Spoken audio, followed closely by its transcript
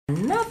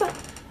Another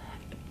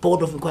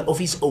board of inquiry of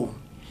his own.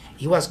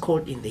 He was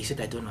called in. They said,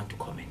 I don't want to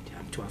comment.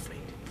 I'm too afraid.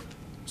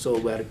 So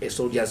we're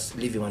soldiers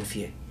living on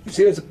fear. You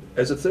see,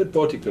 as a third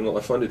party colonel,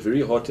 I find it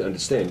very hard to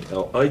understand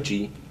how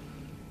IG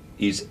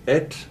is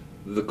at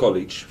the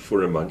college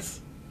for a month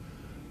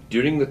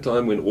during the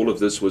time when all of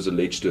this was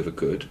alleged to have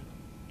occurred.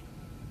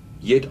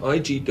 Yet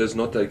IG does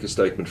not take a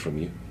statement from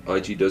you.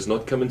 IG does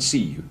not come and see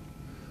you.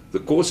 The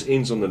course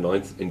ends on the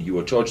 9th and you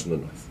are charged on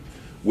the 9th.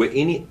 Were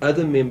any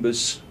other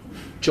members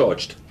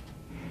charged?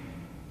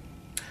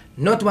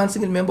 Not one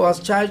single member was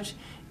charged,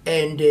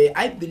 and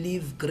I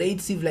believe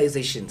great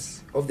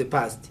civilizations of the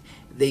past,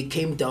 they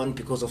came down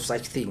because of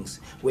such things,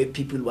 where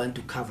people want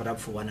to cover up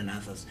for one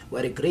another.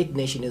 We're a great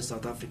nation in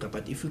South Africa,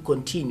 but if we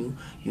continue,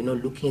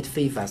 looking at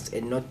favors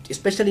and not,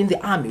 especially in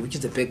the army, which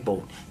is the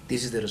backbone,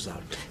 this is the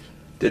result.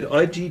 Did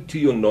IG, to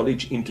your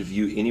knowledge,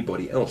 interview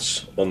anybody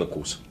else on the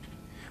course?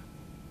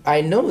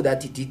 I know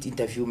that he did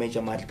interview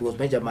Major Matley, because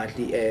Major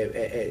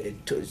Matley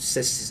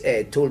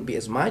told me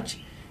as much,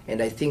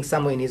 and I think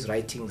somewhere in his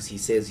writings he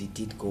says he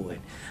did go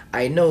in.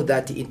 I know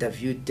that he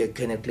interviewed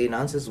Colonel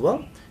Kleinhans as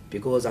well,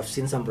 because I've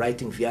seen some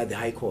writing via the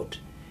High Court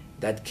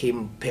that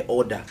came per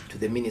order to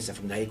the minister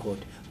from the High Court,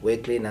 where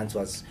Kleinhans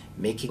was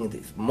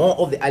making more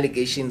of the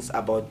allegations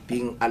about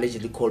being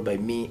allegedly called by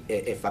me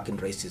a fucking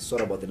racist.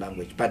 Sorry about the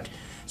language. But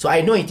so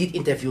I know he did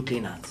interview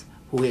Kleinhans,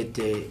 who had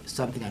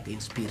something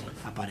against Phiri,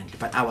 apparently,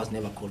 but I was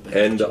never called by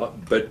and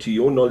but to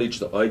your knowledge,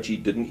 the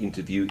IG didn't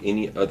interview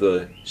any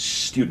other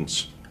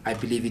students? I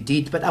believe he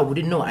did, but I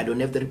wouldn't know. I don't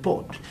have the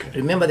report. Okay.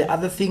 Remember, the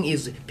other thing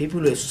is people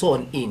were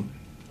sworn in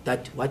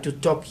that what you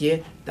talk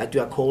here, that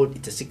you are called,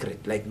 it's a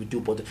secret, like we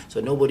do, so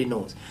nobody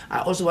knows.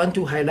 I also want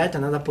to highlight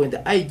another point.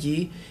 The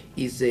IG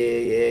is,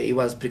 he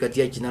was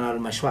Brigadier General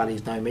Mashwali,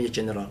 he's now a Major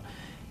General.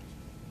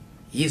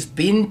 He's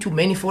been to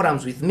many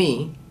forums with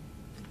me,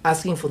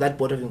 asking for that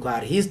board of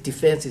inquiry. His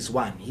defense is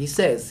one. He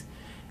says,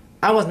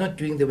 I was not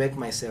doing the work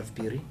myself,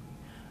 Phiri.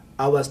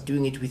 I was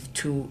doing it with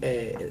two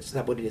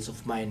subordinates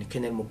of mine,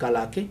 Colonel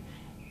Mukalake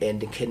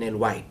and Colonel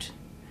White.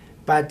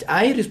 But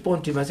I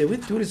respond to him, I say,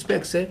 with due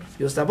respect, sir,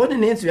 your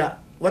subordinates,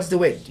 what's the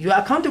word? You are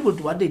accountable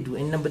to what they do.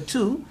 And number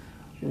two,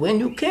 when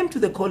you came to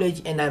the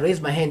college and I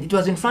raised my hand, it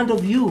was in front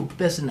of you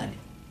personally.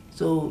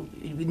 So,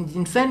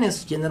 in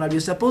fairness, General,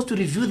 you're supposed to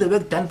review the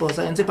work done by us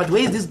and say, but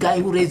where is this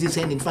guy who raised his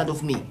hand in front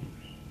of me?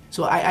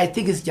 So I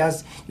think it's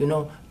just,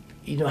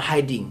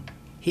 hiding.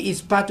 He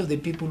is part of the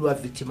people who are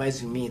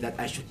victimizing me, that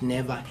I should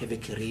never have a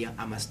career.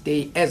 I must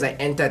stay, as I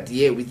entered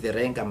here with the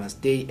rank, I must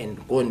stay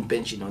and go and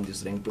pension on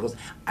this rank, because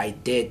I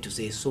dared to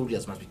say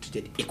soldiers must be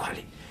treated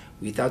equally,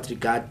 without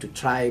regard to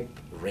tribe,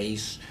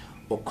 race,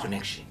 or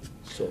connection.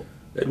 So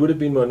that would have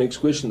been my next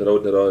question that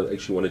I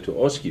actually wanted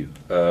to ask you,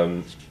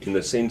 in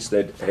the sense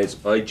that has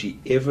IG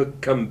ever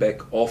come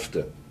back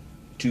after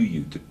to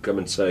you to come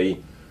and say,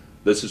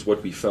 this is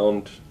what we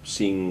found,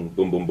 seeing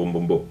boom, boom, boom,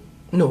 boom, boom?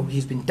 No,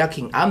 he's been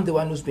ducking. I'm the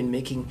one who's been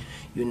making,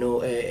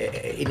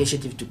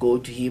 initiative to go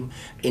to him.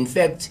 In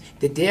fact,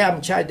 the day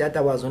I'm charged that I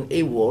was on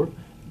AWOL,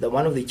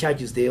 one of the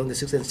charges there on the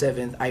 6th and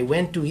 7th, I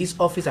went to his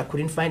office. I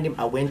couldn't find him.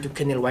 I went to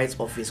Colonel White's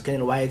office.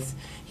 Colonel White,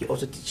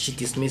 she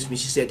dismissed me.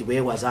 She said,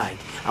 where was I?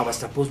 I was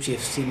supposed to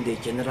have seen the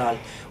general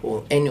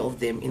or any of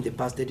them in the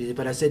past 30 days.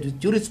 But I said, with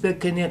due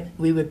respect, Colonel,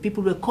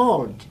 people were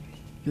called.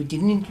 You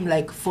didn't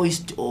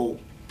foist or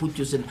put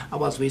yourself. I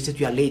was wasted.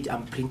 You are late.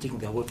 I'm printing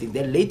the whole thing.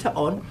 Then later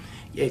on,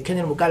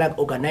 Colonel Mukalak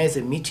organized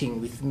a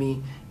meeting with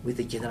me, with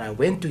the general. I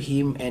went to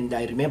him, and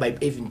I remember I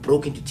even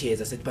broke into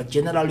tears. I said, but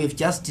General, you've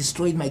just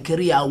destroyed my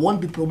career. I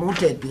won't be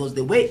promoted, because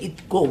the way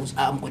it goes,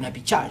 I'm going to be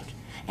charged.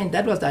 And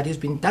that was that. He's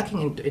been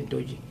ducking and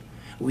dodging.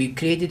 We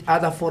created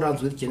other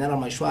forums with General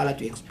Mashwala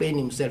to explain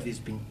himself. He's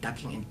been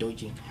ducking and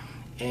dodging.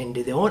 And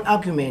the whole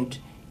argument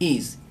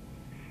is,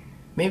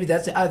 maybe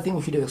that's the other thing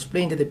we should have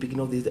explained at the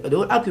beginning of this. The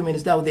whole argument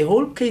is that the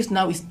whole case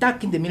now is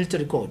stuck in the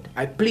military court.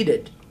 I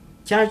pleaded,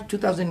 charged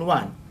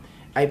 2001.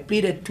 I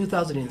pleaded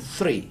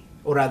 2003,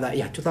 or rather,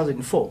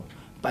 2004.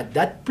 But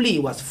that plea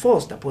was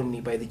forced upon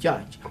me by the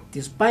judge,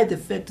 despite the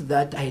fact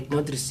that I had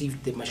not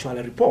received the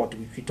Mashwala report,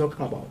 which we're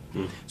talking about.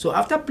 So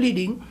after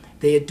pleading,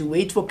 they had to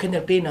wait for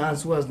Colonel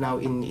Kleinhans, who was now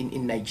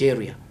in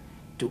Nigeria,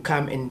 to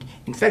come. And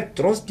in fact,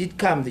 Ross did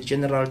come, the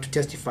general, to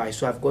testify.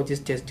 So I've got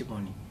his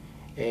testimony.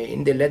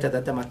 In the letter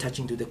that I'm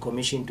attaching to the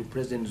commission, to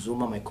President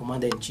Zuma, my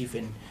commander-in-chief,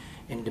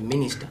 and the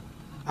minister,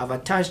 I've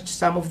attached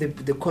some of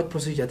the court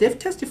procedure. They've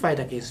testified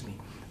against me.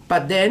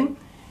 But then,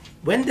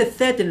 when the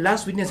third and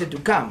last witness had to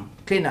come,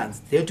 Kleinhans,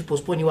 they had to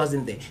postpone, he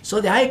wasn't there.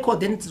 So the High Court,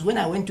 then when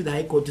I went to the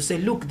High Court to say,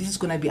 look, this is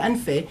going to be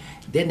unfair,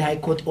 then the High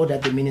Court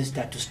ordered the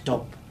minister to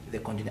stop the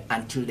content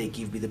until they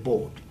give me the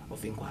board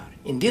of inquiry.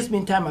 In this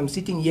meantime, I'm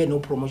sitting here, no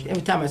promotion.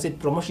 Every time I said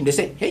promotion, they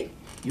say, hey,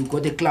 you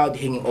got a cloud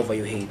hanging over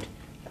your head.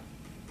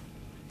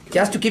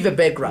 Just to give a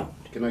background.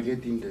 Can I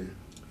get in there?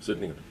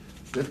 Certainly.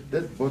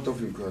 That board of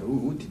inquiry,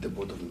 who did the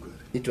board of inquiry?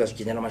 It was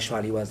General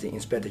Mashwali, he was the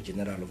Inspector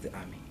General of the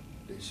Army.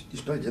 The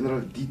Inspector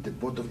General did the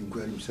board of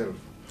inquiry himself?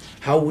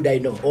 How would I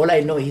know? All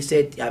I know, he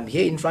said, I'm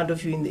here in front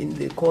of you in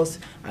the course.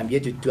 I'm here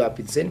to have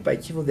been sent by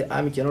Chief of the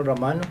Army, General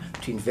Ramano,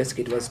 to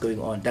investigate what's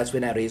going on. That's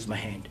when I raised my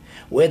hand.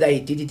 Whether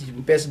he did it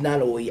in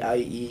personal or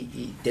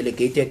he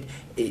delegated,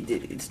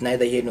 it's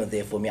neither here nor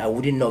there for me. I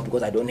wouldn't know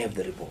because I don't have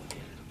the report.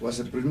 Was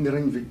a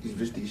preliminary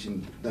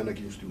investigation done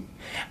against you?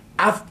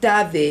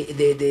 After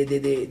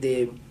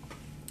the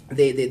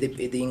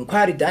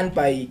inquiry done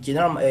by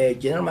General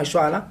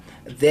Mashwala,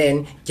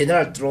 then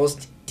General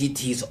Trost did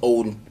his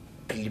own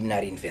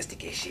preliminary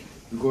investigation.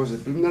 Because the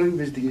preliminary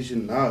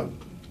investigation now,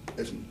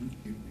 as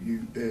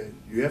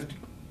you have to,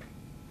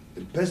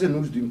 the person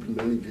who's doing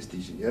preliminary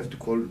investigation, you have to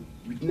call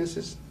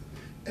witnesses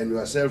and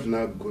yourself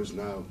now, because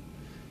now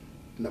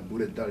you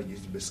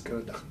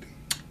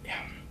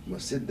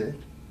must sit there,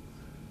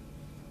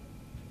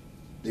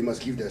 they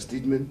must give their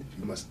statement,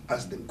 you must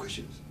ask them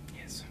questions.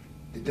 Yes.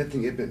 Did that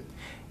thing happen?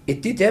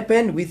 It did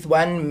happen with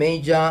one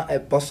major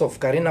Bosov,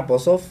 Karina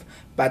Bosov,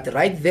 but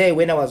right there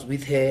when I was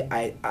with her,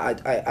 I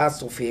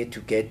asked of her to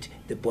get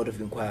the board of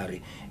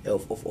inquiry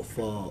of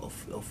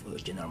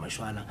General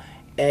Mashwala,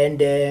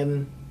 and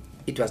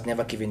it was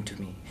never given to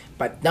me.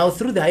 But now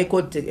through the High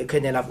Court,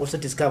 Colonel, I've also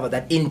discovered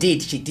that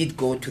indeed she did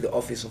go to the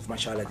office of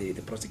Mashwala,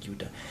 the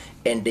prosecutor,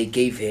 and they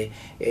gave her,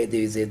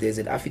 there's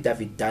an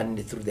affidavit done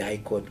through the High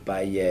Court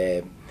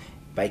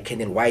by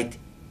Colonel White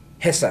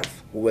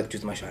herself, who worked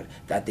with Mashwala,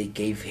 that they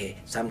gave her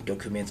some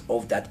documents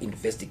of that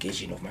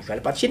investigation of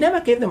Mashwala. But she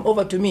never gave them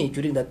over to me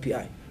during that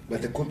PI.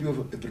 But a copy of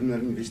a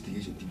preliminary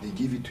investigation, did they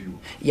give it to you?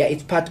 Yeah,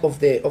 it's part of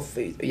the,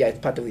 it's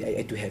part of the,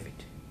 I do have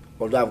it.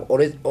 Although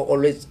I've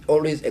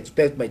always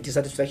expressed my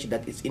dissatisfaction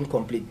that it's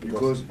incomplete.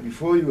 Because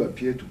before you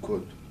appear to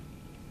court,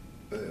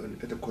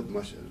 at a court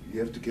martial,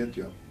 you have to get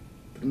your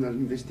preliminary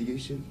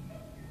investigation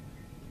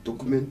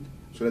document,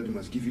 so that you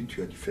must give it to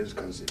your defense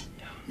counsel.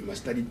 Yeah. You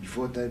must study it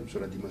before time, so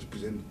that you must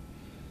present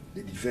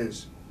the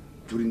defense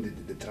during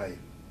the trial.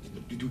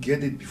 Did you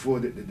get it before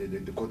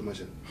the court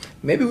martial?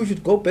 Maybe we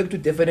should go back to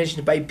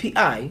definition by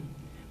PI.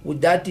 Would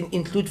that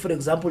include, for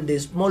example, the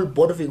small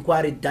board of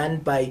inquiry done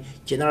by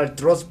General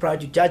Dross prior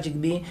to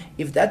charging me?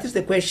 If that is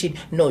the question,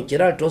 no,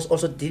 General Dross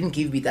also didn't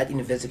give me that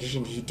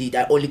investigation he did.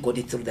 I only got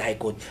it through the High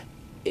Court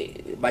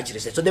much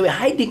research. So they were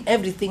hiding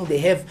everything they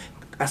have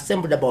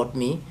assembled about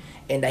me,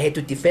 and I had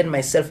to defend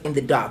myself in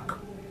the dark,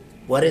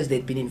 whereas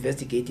they'd been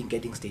investigating,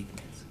 getting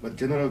statements. But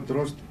General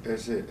Drost,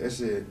 as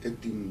a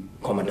acting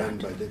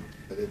commandant by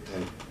that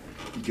time,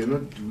 he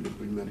cannot do the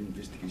preliminary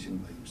investigation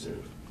by himself.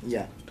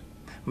 Yeah.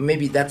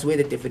 Maybe that's where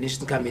the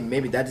definitions come in.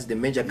 Maybe that is the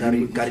major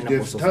Karina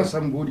If tell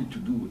somebody to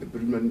do a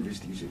preliminary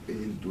investigation,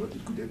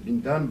 it could have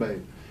been done by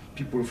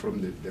people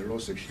from the law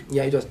section.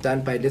 Yeah, it was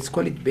done by, let's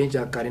call it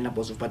Major Karina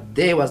Bosov, but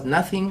there was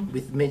nothing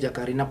with Major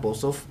Karina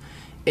Bosov,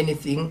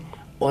 anything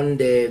on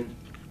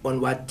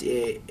what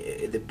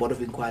the Board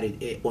of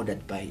Inquiry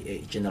ordered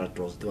by General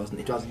Dross. It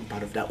wasn't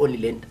part of that. Only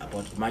learned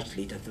about much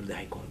later through the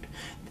High Court.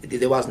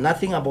 There was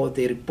nothing about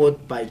the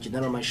report by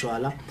General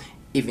Mashwala.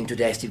 Even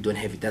today, I still don't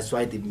have it. That's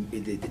why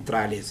the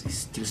trial is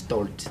still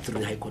stalled through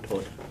the High Court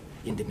order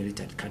in the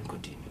military. It can't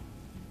continue.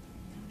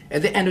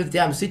 At the end of the day,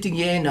 I'm sitting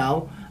here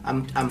now.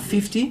 I'm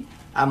 50.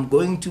 I'm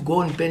going to go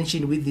on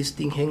pension with this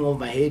thing hanging over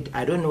my head.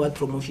 I don't know what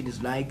promotion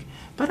is like,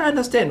 but I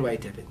understand why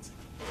it happens.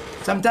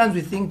 Sometimes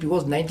we think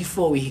because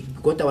 94 we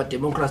got our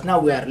democracy, now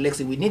we are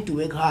relaxing. We need to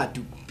work hard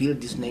to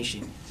build this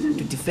nation,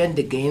 to defend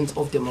the gains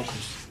of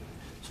democracy.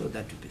 So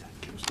that would be that.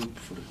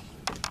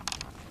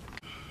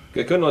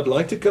 Okay, Colonel, I'd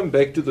like to come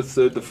back to the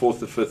 3rd, the 4th,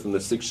 the 5th, and the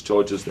 6th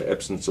charges, the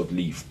absence of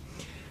leave.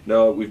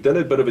 Now, we've done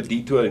a bit of a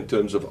detour in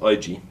terms of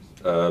IG,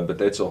 but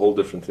that's a whole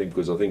different thing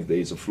because I think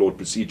there's a flawed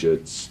procedure.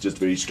 It's just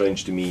very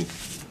strange to me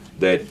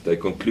that they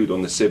conclude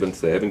on the 7th.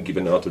 They haven't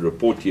given out a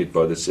report yet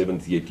by the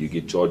 7th yet. You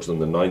get charged on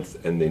the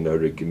 9th, and there are no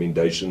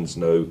recommendations,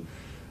 no...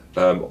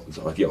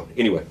 yeah,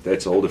 anyway,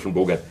 that's a whole different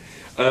ballgame.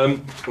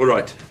 All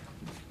right.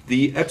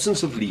 The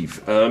absence of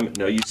leave.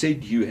 Now, you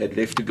said you had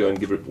left to go and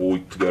give or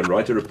to go and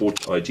write a report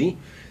to IG,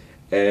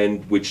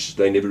 and which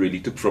they never really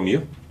took from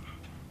you,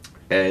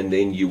 and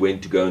then you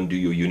went to go and do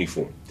your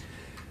uniform.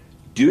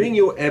 During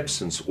your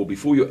absence or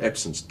before your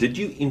absence, did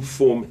you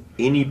inform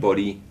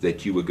anybody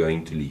that you were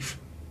going to leave?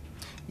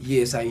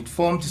 Yes, I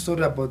informed,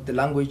 sorry about the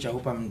language, I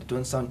hope I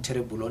don't sound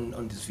terrible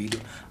on this video.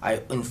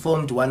 I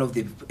informed one of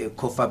the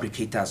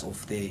co-fabricators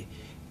of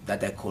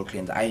that I call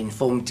clients. I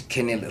informed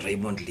Colonel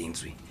Raymond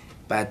Lindiwe,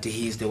 but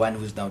he is the one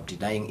who's now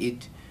denying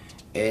it.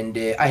 And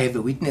I have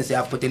a witness,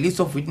 I've got a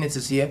list of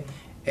witnesses here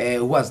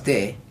who was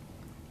there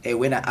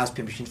when I asked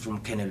permission from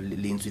Colonel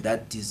Lindiwe.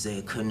 That is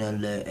Colonel,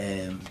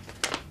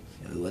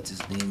 what's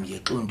his name,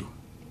 Yekundu.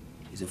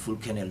 He's a full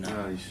colonel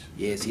now. Nice.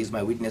 Yes, he's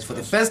my witness. For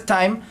the first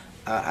time,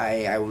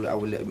 I will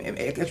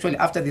actually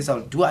after this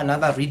I'll do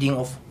another reading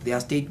of their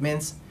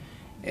statements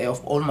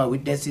of all my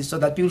witnesses, so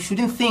that people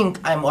shouldn't think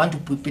I want to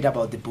put it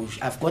about the bush.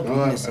 I've got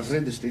witnesses. I've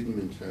read the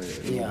statements.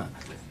 Yeah.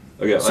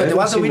 Okay, so there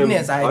was a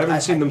witness. I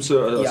haven't seen them,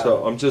 so, yeah.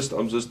 so I'm just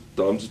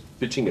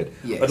pitching it.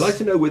 Yes. I'd like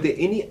to know, were there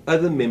any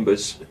other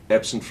members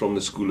absent from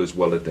the school as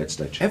well at that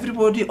stage?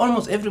 Everybody,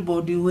 almost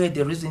everybody who had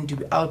a reason to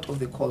be out of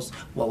the course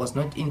was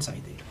not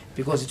inside there.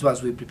 because it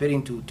was we're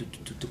preparing to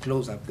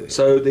close up the.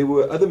 So there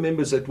were other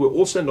members that were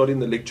also not in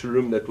the lecture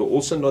room, that were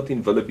also not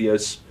in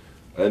Villabias,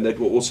 and that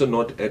were also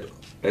not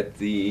at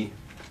the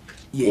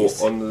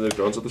Yes. or on the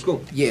grounds of the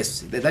school.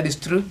 Yes, that is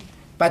true.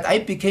 But I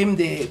became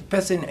the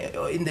person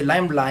in the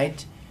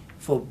limelight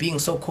for being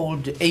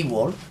so-called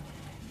AWOL,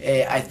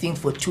 I think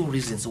for two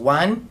reasons.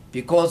 One,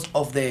 because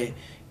of the,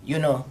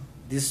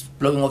 this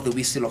blowing of the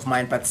whistle of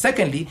mine. But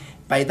secondly,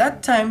 by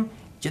that time,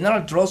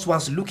 General Dross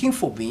was looking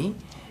for me,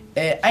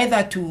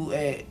 either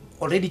to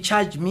already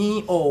charge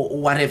me or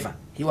whatever.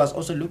 He was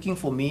also looking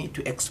for me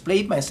to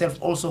explain myself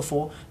also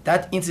for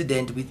that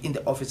incident within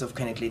the office of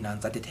Kenneth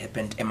Lenans that had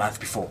happened a month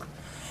before.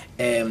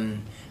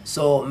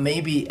 So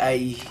maybe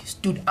I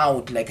stood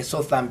out like a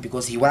sore thumb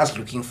because he was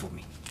looking for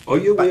me. Are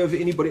you aware of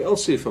anybody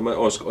else, if I may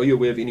ask, are you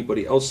aware of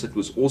anybody else that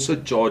was also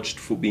charged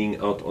for being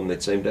out on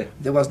that same day?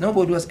 There was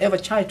nobody who was ever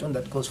charged on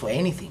that cause for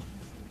anything.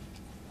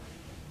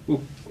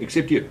 Ooh,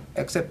 except you?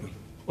 Except me.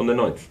 On the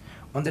 9th?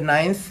 On the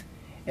 9th,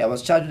 I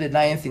was charged with the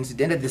 9th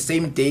incident. At the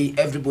same day,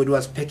 everybody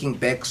was packing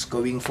bags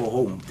going for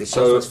home. The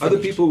So was other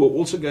finished. people were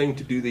also going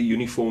to do their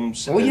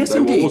uniforms. Oh, and yes, they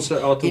indeed. were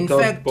also out In on town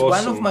fact, bus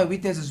one of and- my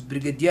witnesses,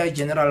 Brigadier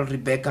General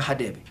Rebecca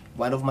Hadebe,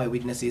 one of my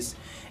witnesses,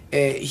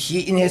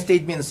 he in her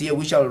statements here,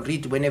 which I'll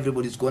read when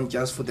everybody's gone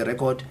just for the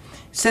record,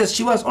 says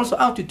she was also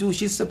out to do.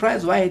 She's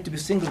surprised why I had to be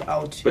singled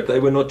out. But they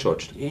were not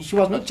charged. She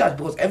was not charged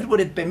because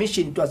everybody had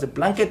permission. It was a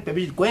blanket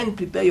permission. Go and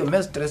prepare your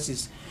mess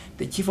dresses.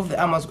 The chief of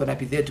the army was going to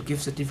be there to give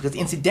certificates.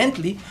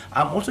 Incidentally,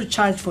 I'm also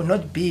charged for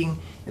not being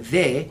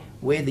there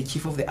where the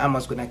chief of the army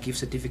was going to give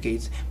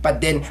certificates.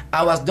 But then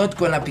I was not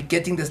going to be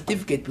getting the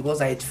certificate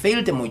because I had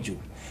failed the module.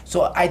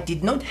 So I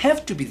did not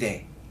have to be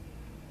there.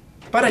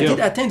 But I did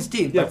attend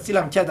still, but still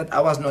I'm charged that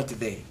I was not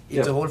there.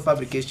 It's a whole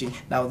fabrication.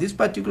 Now, this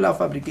particular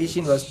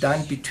fabrication was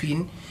done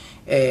between,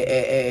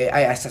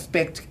 I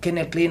suspect,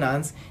 Kenneth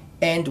Lenans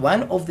and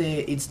one of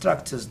the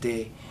instructors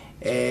there,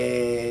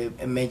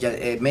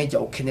 Major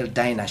or Colonel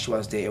Dinah. She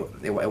was a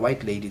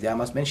white lady there. I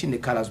must mention the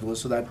colors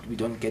so that we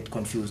don't get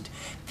confused.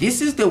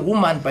 This is the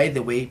woman, by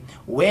the way,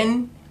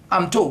 when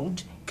I'm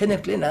told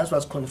Kenneth Lenans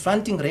was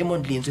confronting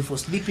Raymond Lindsay for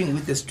sleeping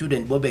with the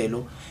student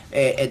Bobelo,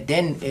 and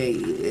then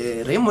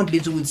Raymond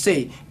Lindsay would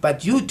say,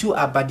 but you two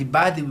are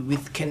buddy-buddy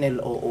with Colonel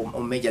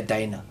or Major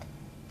Dinah.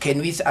 Can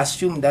we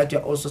assume that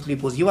you're also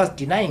sleeping? Because he was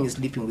denying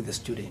sleeping with the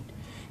student.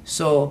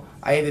 So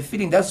I have a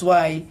feeling that's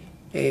why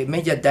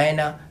Major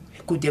Dinah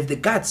could have the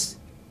guts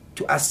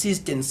to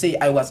assist and say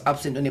I was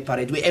absent on a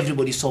parade where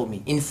everybody saw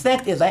me. In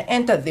fact, as I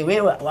entered the way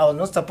I was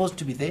not supposed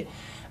to be there,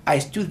 I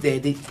stood there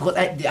because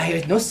I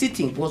had no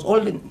sitting because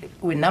all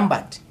were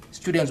numbered.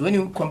 Students, when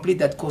you complete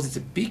that course, it's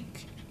a big,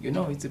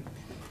 it's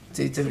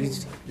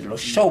a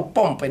show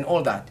pump and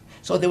all that.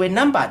 So they were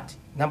numbered,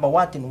 number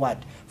what and what,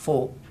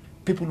 for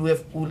people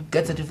who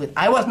get certificate.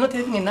 I was not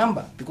having a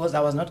number because I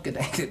was not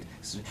connected.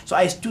 So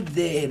I stood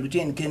there,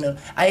 Lieutenant Colonel.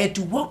 I had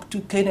to walk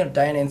to Colonel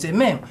Diana and say,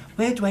 ma'am,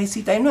 where do I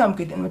sit? I know I'm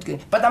not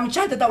getting, but I'm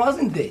charged that I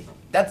wasn't there.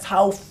 That's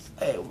how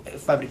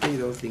fabricated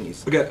the whole thing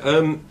is.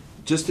 Okay,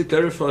 just to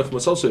clarify for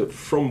myself, sir,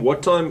 from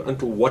what time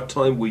until what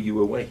time were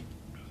you away?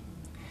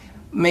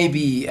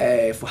 Maybe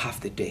for half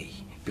the day.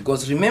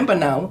 Because remember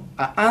now,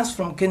 I asked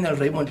from Colonel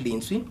Raymond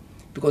Lindsay,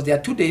 because there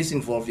are 2 days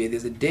involved here.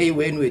 There's a day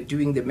when we're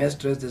doing the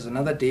masters, there's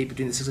another day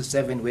between the 6 and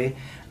 7 where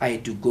I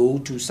had to go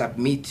to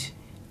submit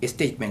a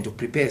statement, or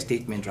prepare a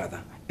statement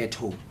rather, at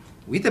home,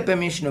 with the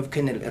permission of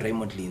Colonel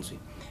Raymond Lindsay.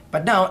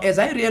 But now, as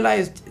I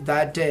realized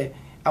that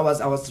I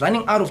was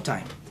running out of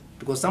time,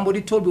 because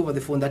somebody told me over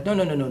the phone that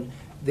no,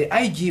 the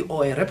IG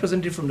or a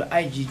representative from the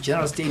IG,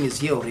 General Stein, is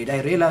here already.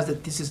 I realized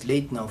that this is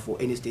late now for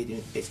any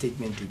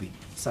statement to be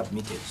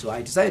submitted. So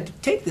I decided to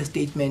take the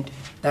statement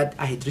that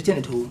I had written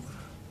at home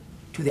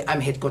to the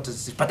army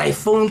headquarters, but I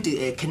phoned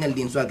Colonel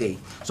Lindsay again.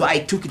 So I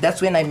took it.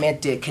 That's when I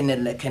met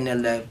Colonel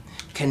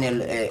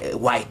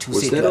White, who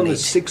Was said that you are on the late.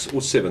 6th or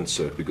 7th,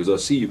 sir? Because I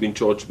see you've been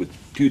charged with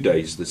 2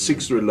 days. The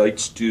 6th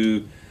relates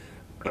to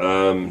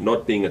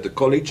not being at the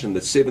college, and the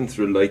 7th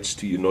relates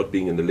to you not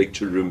being in the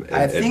lecture room.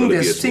 I think the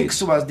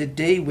 6th was the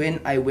day when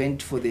I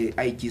went for the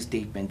IG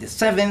statement. The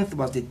 7th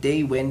was the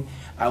day when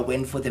I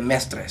went for the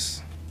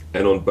mistress.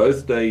 And on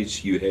both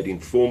days, you had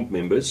informed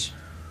members.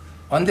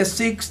 On the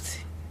 6th,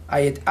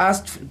 I had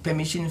asked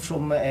permission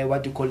from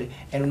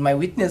and my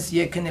witness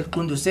here, Colonel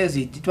Kundu, says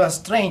it was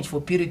strange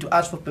for Phiri to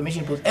ask for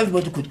permission because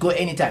everybody could go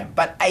anytime.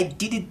 But I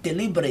did it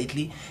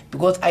deliberately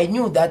because I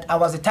knew that I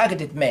was a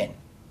targeted man.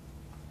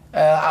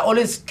 I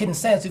always can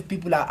sense if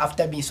people are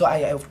after me, so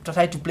I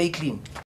try to play clean.